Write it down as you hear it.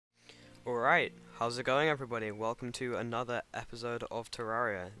Alright, how's it going everybody? Welcome to another episode of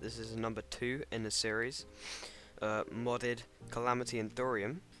Terraria. This is number 2 in the series, modded Calamity and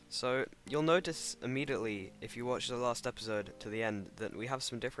Thorium. So, you'll notice immediately, if you watch the last episode to the end, that we have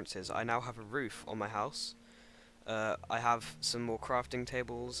some differences. I now have a roof on my house, I have some more crafting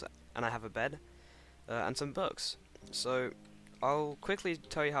tables, and I have a bed, and some books. So, I'll quickly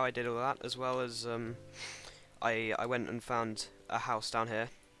tell you how I did all that, as well as, I went and found a house down here.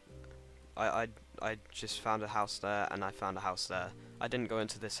 I just found a house there, and I found a house there. I didn't go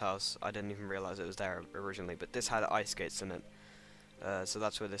into this house. I didn't even realize it was there originally, but this had ice skates in it. So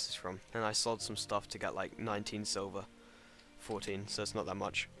that's where this is from. And I sold some stuff to get like 19 silver. 14, so it's not that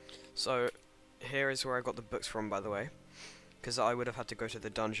much. So here is where I got the books from, by the way. Because I would have had to go to the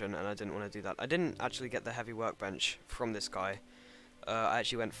dungeon, and I didn't want to do that. I didn't actually get the heavy workbench from this guy. I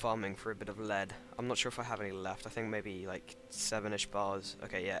actually went farming for a bit of lead. I'm not sure if I have any left. I think maybe like 7-ish bars.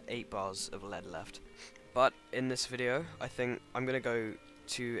 Okay, yeah, 8 bars of lead left. But in this video, I think I'm going to go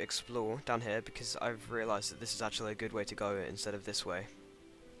to explore down here because I've realised that this is actually a good way to go instead of this way.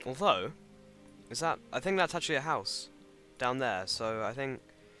 Although, I think that's actually a house down there, so I think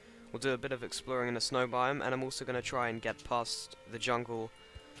we'll do a bit of exploring in the snow biome, and I'm also going to try and get past the jungle.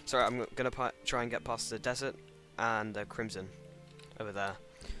 Sorry, I'm going to try and get past the desert and Crimson over there.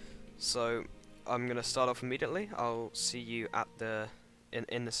 So I'm gonna start off immediately. I'll see you at the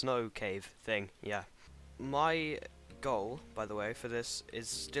in the snow cave thing. Yeah. My goal, by the way, for this is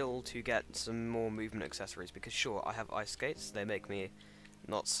still to get some more movement accessories, because sure, I have ice skates. They make me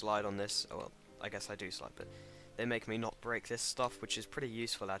not slide on this. Oh, well, I guess I do slide, but they make me not break this stuff, which is pretty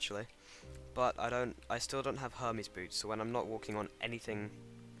useful actually. But I still don't have Hermes boots, so when I'm not walking on anything,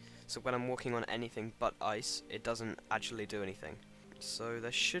 but ice, it doesn't actually do anything. So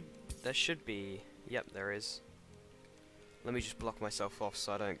there should be, yep, there is. Let me just block myself off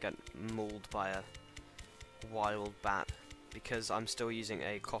so I don't get mauled by a wild bat, because I'm still using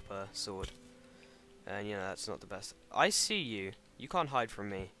a copper sword, and you know that's not the best. I see you. You can't hide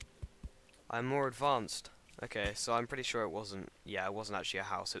from me. I'm more advanced. Okay, so I'm pretty sure it wasn't actually a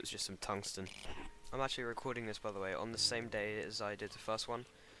house, it was just some tungsten. I'm actually recording this, by the way, on the same day as I did the first one.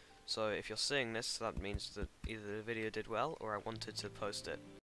 So if you're seeing this, that means that either the video did well, or I wanted to post it.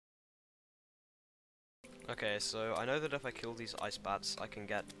 Okay, so I know that if I kill these ice bats, I can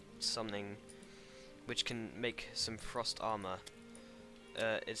get something which can make some frost armor.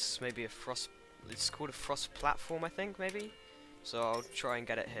 It's maybe it's called a frost platform, I think, maybe? So I'll try and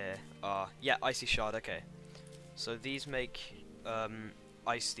get it here. Yeah, icy shard, okay. So these make,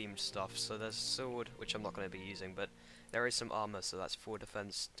 ice-themed stuff. So there's a sword, which I'm not going to be using, but there is some armor, so that's 4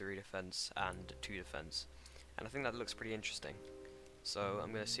 defense, 3 defense, and 2 defense. And I think that looks pretty interesting. So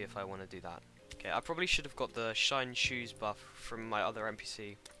I'm going to see if I want to do that. Okay, I probably should have got the shine shoes buff from my other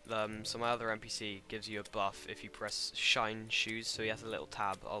NPC. So my other NPC gives you a buff if you press shine shoes, so he has a little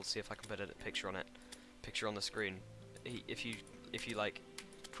tab. I'll see if I can put a picture on it. Picture on the screen. If you like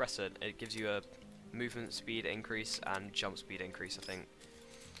press it, it gives you a movement speed increase and jump speed increase, I think.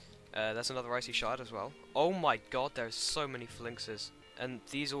 There's another icy shard as well. Oh my god, there's so many flinxes. And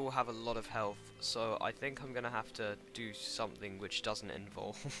these all have a lot of health, so I think I'm gonna have to do something which doesn't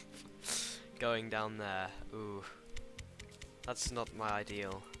involve going down there. Ooh. That's not my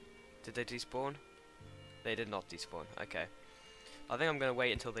ideal. Did they despawn? They did not despawn, okay. I think I'm gonna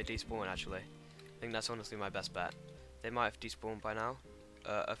wait until they despawn, actually. I think that's honestly my best bet. They might have despawned by now.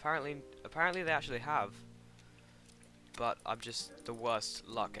 Apparently they actually have. But I'm just the worst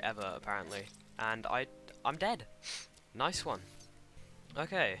luck ever, apparently. And I'm dead. Nice one.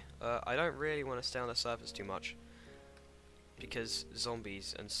 Okay, I don't really want to stay on the surface too much, because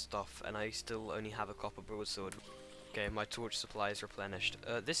zombies and stuff, and I still only have a copper broadsword. Okay, my torch supply is replenished.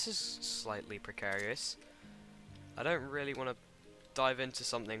 This is slightly precarious. I don't really want to dive into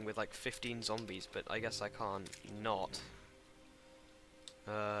something with like 15 zombies, but I guess I can't not.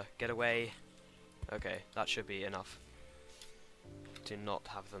 Get away. Okay, that should be enough to not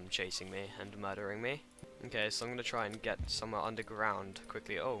have them chasing me and murdering me. Okay, so I'm gonna try and get somewhere underground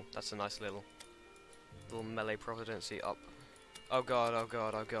quickly. Oh, that's a nice little melee proficiency up. Oh god, oh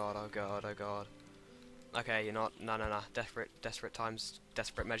god, oh god, oh god, oh god. Okay, you're not. No. Desperate times,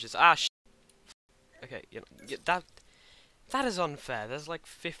 desperate measures. Ah, sh. Okay, that is unfair. There's like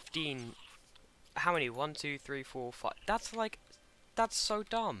 15. How many? 1, 2, 3, 4, 5. That's so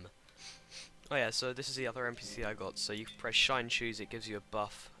dumb. Oh yeah, so this is the other NPC I got. So you press shine shoes, it gives you a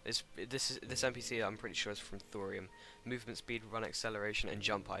buff. This NPC I'm pretty sure is from Thorium. Movement speed, run acceleration, and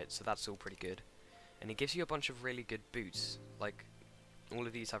jump height. So that's all pretty good. And it gives you a bunch of really good boots. Like all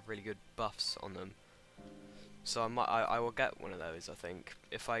of these have really good buffs on them. So I will get one of those, I think.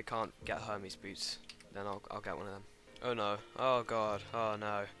 If I can't get Hermes boots, then I'll get one of them. Oh no. Oh god. Oh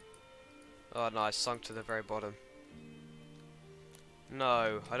no. Oh no, I sunk to the very bottom.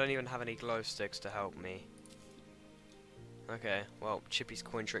 No, I don't even have any glow sticks to help me. Okay, well, Chippy's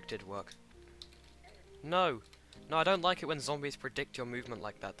coin trick did work. No! No, I don't like it when zombies predict your movement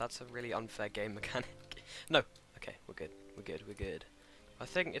like that. That's a really unfair game mechanic. No! Okay, we're good. We're good. We're good. I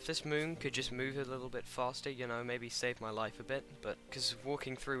think if this moon could just move a little bit faster, you know, maybe save my life a bit, but because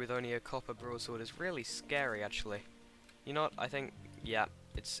walking through with only a copper broadsword is really scary, actually. You know what? I think, yeah,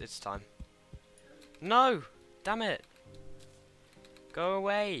 it's time. No! Damn it! Go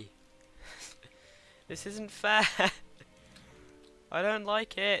away! This isn't fair! I don't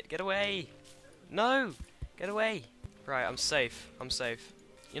like it! Get away! No! Get away! Right, I'm safe. I'm safe.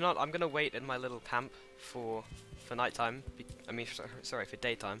 You know what? I'm gonna wait in my little camp for nighttime. Sorry, for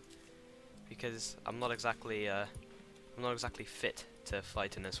daytime, because I'm not exactly fit to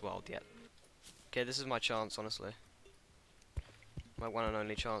fight in this world yet. Okay, this is my chance, honestly. My one and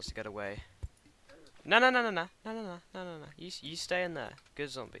only chance to get away. No, no, no, no, no, no, no, no, no, no, no. You stay in there. Good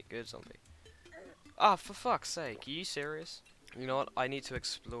zombie, good zombie. Ah, for fuck's sake, are you serious? You know what? I need to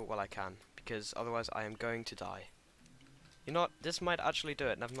explore while I can, because otherwise I am going to die. You know what? This might actually do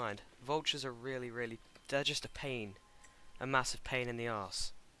it. Never mind. Vultures are really, they're just a pain. A massive pain in the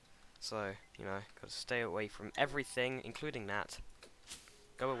arse. So, you know, gotta stay away from everything, including that.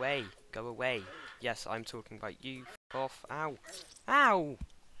 Go away. Go away. Yes, I'm talking about you. F off. Ow. Ow!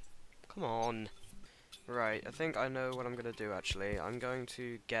 Come on. Right, I think I know what I'm gonna do, actually. I'm going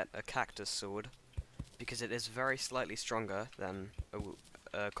to get a cactus sword, because it is very slightly stronger than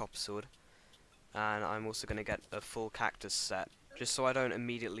a copper sword. And I'm also gonna get a full cactus set, just so I don't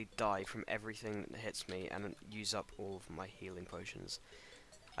immediately die from everything that hits me and use up all of my healing potions.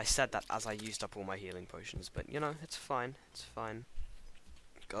 I said that as I used up all my healing potions, but you know, it's fine, it's fine.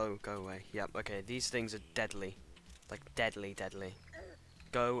 Go away. Yep, okay, these things are deadly. Like, deadly.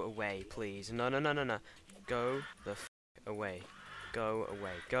 Go away, please. No. Go the f away. Go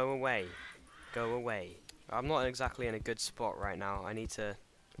away. Go away. Go away. I'm not exactly in a good spot right now.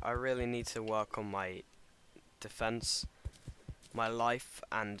 I really need to work on my defense, my life,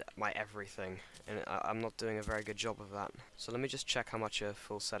 and my everything. And I'm not doing a very good job of that. So let me just check how much a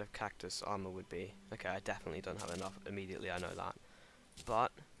full set of cactus armor would be. Okay, I definitely don't have enough immediately, I know that.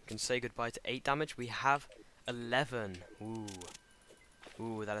 But, we can say goodbye to 8 damage. We have 11. Ooh.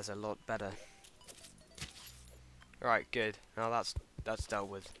 Ooh, that is a lot better. Alright, good. Now that's dealt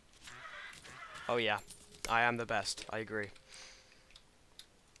with. Oh yeah, I am the best, I agree.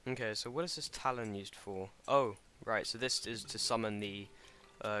 Okay, so what is this talon used for? Oh, right, so this is to summon the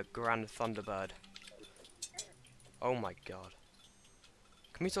Grand Thunderbird. Oh my god.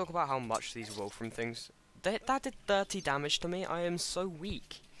 Can we talk about how much these Wolfram things... That did 30 damage to me? I am so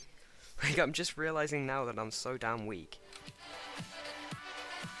weak. Like, I'm just realizing now that I'm so damn weak.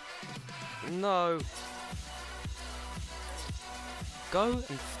 No! Go and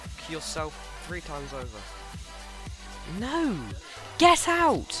f yourself 3 times over. No! Get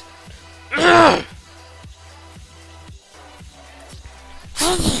out!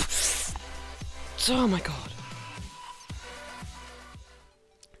 Oh my god.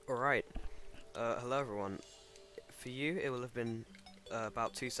 Alright. Hello everyone. For you, it will have been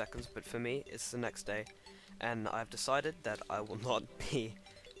about 2 seconds, but for me, it's the next day. And I've decided that I will not be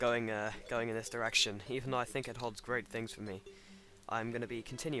going in this direction, even though I think it holds great things for me. I'm going to be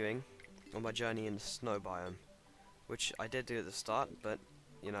continuing on my journey in the snow biome, which I did do at the start, but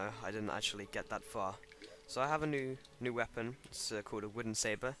you know, I didn't actually get that far. So I have a new weapon. It's called a wooden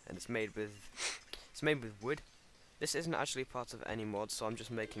saber, and it's made with wood. This isn't actually part of any mod, so I'm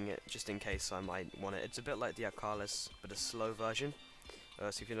just making it just in case I might want it. It's a bit like the Arcalis, but a slow version.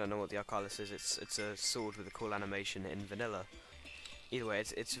 So if you don't know what the Arcalis is, it's a sword with a cool animation in vanilla. Either way,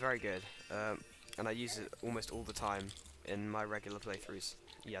 it's very good, and I use it almost all the time in my regular playthroughs.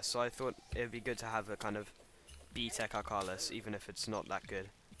 Yeah, so I thought it would be good to have a kind of B-Tech Arcalis, even if it's not that good.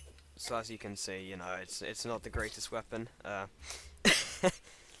 So as you can see, you know, it's not the greatest weapon.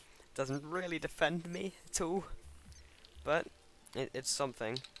 Doesn't really defend me at all, but it's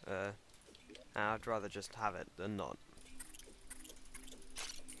something. I'd rather just have it than not.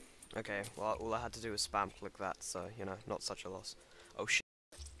 Okay, well, all I had to do was spam click that, so you know, not such a loss. Oh shit.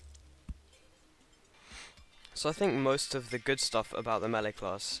 So I think most of the good stuff about the melee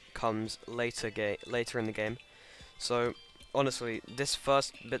class comes later in the game. So honestly, this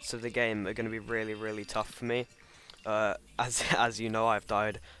first bits of the game are going to be really tough for me. As you know, I've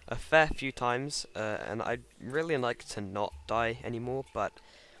died a fair few times, and I'd really like to not die anymore, but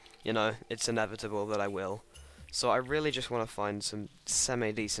you know, it's inevitable that I will. So I really just want to find some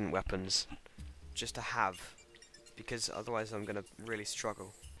semi-decent weapons just to have, because otherwise I'm gonna really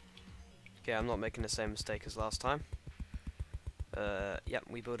struggle. Okay, I'm not making the same mistake as last time. Yep,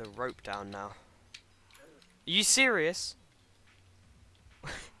 we build a rope down now. Are you serious?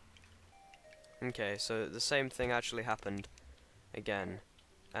 Okay, so the same thing actually happened again,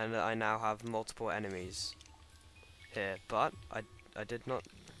 and I now have multiple enemies here, but I did not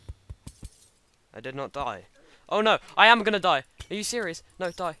die. Oh no, I am gonna die. Are you serious?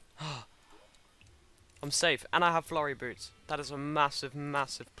 No, die. I'm safe, and I have flurry boots. That is a massive,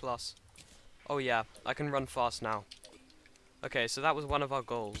 massive plus. Oh yeah, I can run fast now. Okay, so that was one of our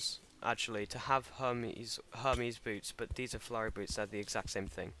goals, actually, to have Hermes boots, but these are flurry boots, they're the exact same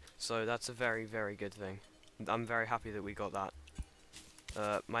thing. So that's a very, very good thing. I'm very happy that we got that.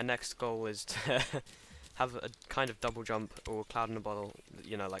 My next goal is to have a kind of double jump or cloud in a bottle,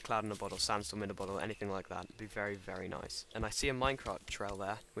 you know, like cloud in a bottle, sandstorm in a bottle, anything like that. It'd be very, very nice. And I see a minecart trail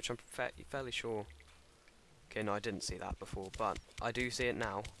there, which I'm fairly sure... Okay, no, I didn't see that before, but I do see it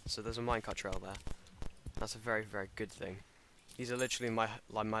now, so there's a minecart trail there. That's a very, very good thing. These are literally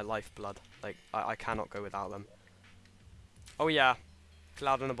my lifeblood. Like, I cannot go without them. Oh yeah,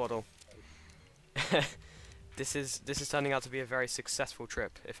 cloud in a bottle. This is turning out to be a very successful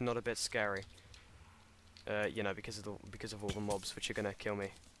trip, if not a bit scary. You know, because of all the mobs which are gonna kill me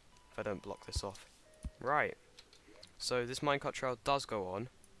if I don't block this off. Right. So this minecart trail does go on,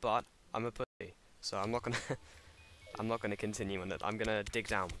 but I'm a pussy, so I'm not gonna continue on it. I'm gonna dig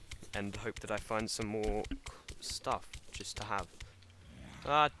down and hope that I find some more stuff just to have.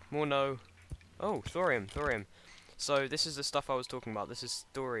 More no. Oh, thorium. So this is the stuff I was talking about. This is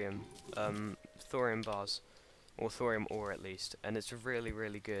thorium, thorium bars, or thorium ore at least, and it's really,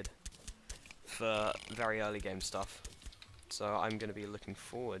 really good for very early game stuff. So I'm going to be looking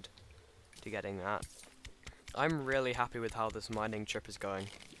forward to getting that. I'm really happy with how this mining trip is going.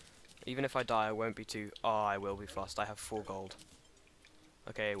 Even if I die, I won't be too... Oh, I will be fast. I have 4 gold.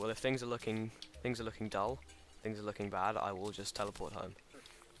 Okay, well if things are looking dull, things are looking bad, I will just teleport home.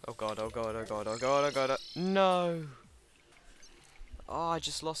 Oh god, oh god, oh god, oh god, oh god, no! Oh, I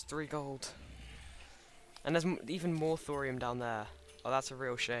just lost 3 gold. And there's even more thorium down there. Oh, that's a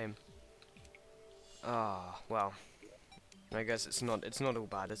real shame. Ah, well. I guess it's not all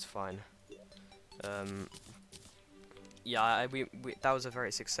bad, it's fine. Yeah, that was a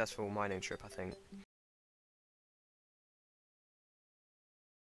very successful mining trip, I think.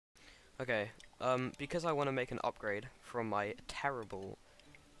 Okay, because I want to make an upgrade from my terrible,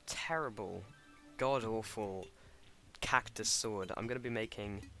 god-awful cactus sword, I'm going to be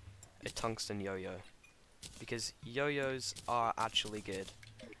making a tungsten yo-yo. Because yo-yos are actually good.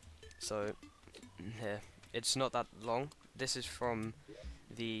 So, here. It's not that long. This is from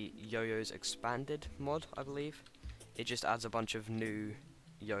the Yoyos expanded mod, I believe. It just adds a bunch of new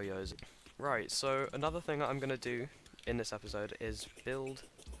yo-yos. Right, so another thing I'm going to do in this episode is build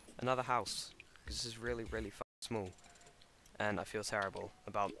another house. Because this is really, really small. And I feel terrible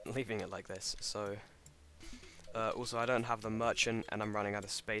about leaving it like this. So, also I don't have the merchant and I'm running out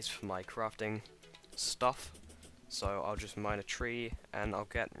of space for my crafting stuff. So I'll just mine a tree and I'll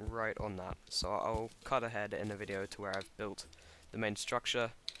get right on that. So I'll cut ahead in the video to where I've built the main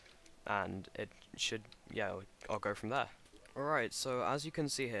structure and it should, yeah, I'll go from there. Alright, so as you can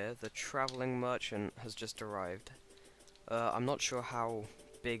see here, the traveling merchant has just arrived. I'm not sure how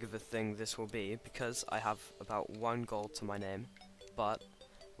big of a thing this will be because I have about 1 gold to my name, but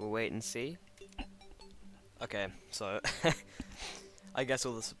we'll wait and see. Okay, so I guess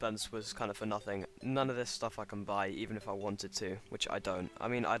all the suspense was kind of for nothing. None of this stuff I can buy, even if I wanted to, which I don't. I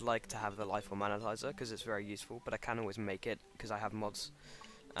mean, I'd like to have the life or monetizer, because it's very useful, but I can always make it, because I have mods,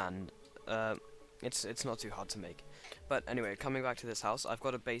 and it's not too hard to make. But anyway, coming back to this house, I've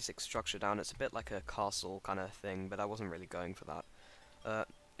got a basic structure down. It's a bit like a castle kind of thing, but I wasn't really going for that.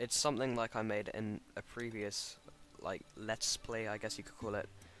 It's something like I made in a previous, like, let's play, I guess you could call it,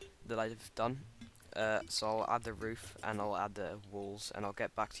 that I've done. So I'll add the roof and I'll add the walls and I'll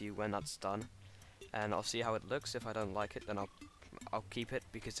get back to you when that's done, and I'll see how it looks. If I don't like it, then I'll keep it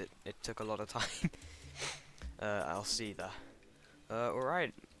because it took a lot of time. I'll see there.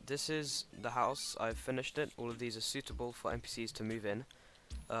 Alright, this is the house. I've finished it. All of these are suitable for NPCs to move in.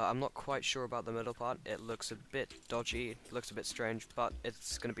 I'm not quite sure about the middle part. It looks a bit dodgy, it looks a bit strange, but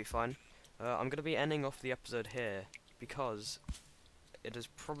it's gonna be fine. I'm gonna be ending off the episode here because it has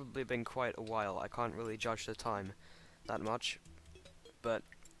probably been quite a while. I can't really judge the time that much, but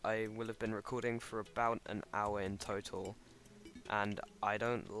I will have been recording for about an hour in total, and I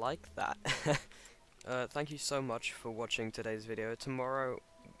don't like that. Thank you so much for watching today's video. Tomorrow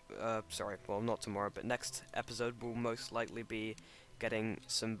sorry, well, not tomorrow, but next episode will most likely be getting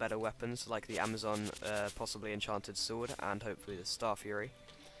some better weapons, like the Amazon, possibly enchanted sword, and hopefully the Star Fury.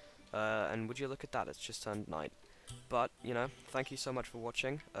 And would you look at that, it's just turned night. But, you know, thank you so much for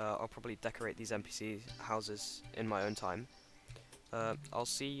watching. I'll probably decorate these NPC houses in my own time. I'll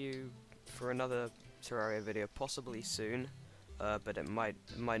see you for another Terraria video, possibly soon, but it might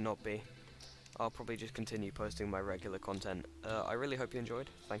not be. I'll probably just continue posting my regular content. I really hope you enjoyed.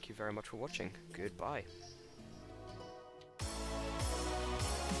 Thank you very much for watching. Goodbye.